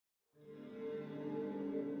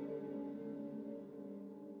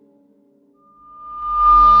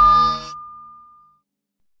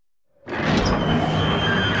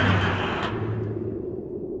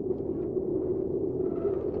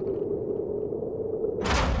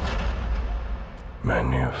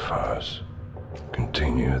Many of us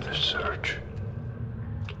continue the search.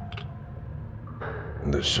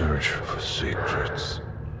 The search for secrets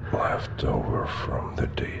left over from the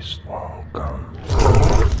days long gone.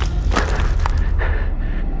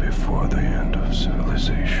 Before the end of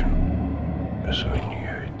civilization as we knew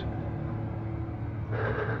it.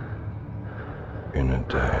 In a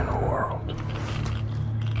day and a world.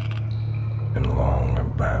 In long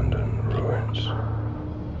abandoned ruins.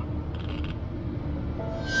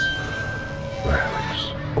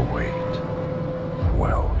 Relics await,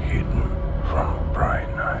 well hidden from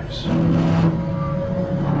prying eyes.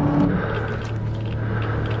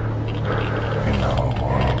 In our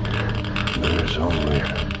world, there is only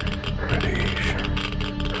radiation,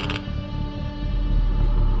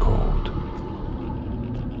 cold,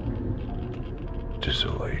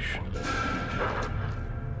 desolation,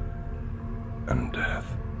 and death.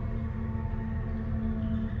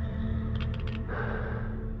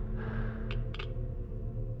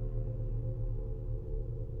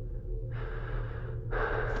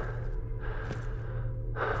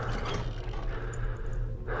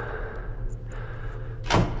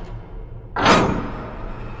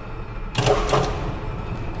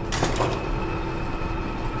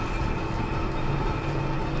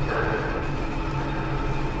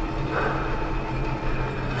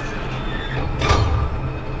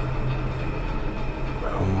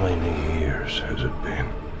 Has it been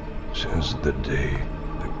since the day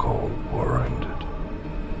the Cold War ended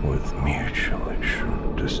with mutually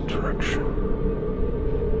assured destruction?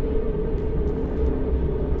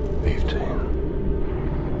 15,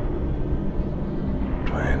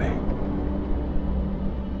 20.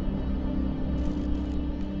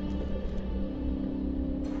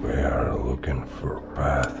 We are looking for a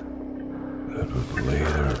path that would lead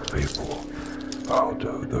our people out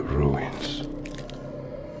of the ruins.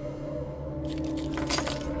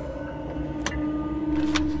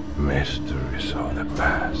 Mysteries of the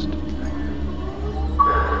past.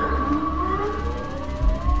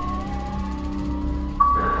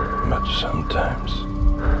 But sometimes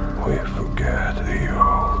we forget the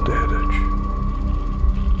old adage.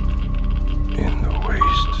 In the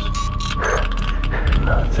wastes,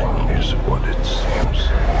 nothing is what it seems.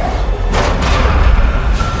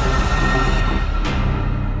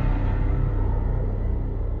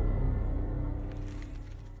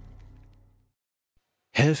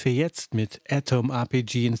 Helfe jetzt mit Atom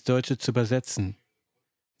RPG ins Deutsche zu übersetzen.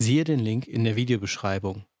 Siehe den Link in der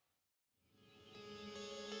Videobeschreibung.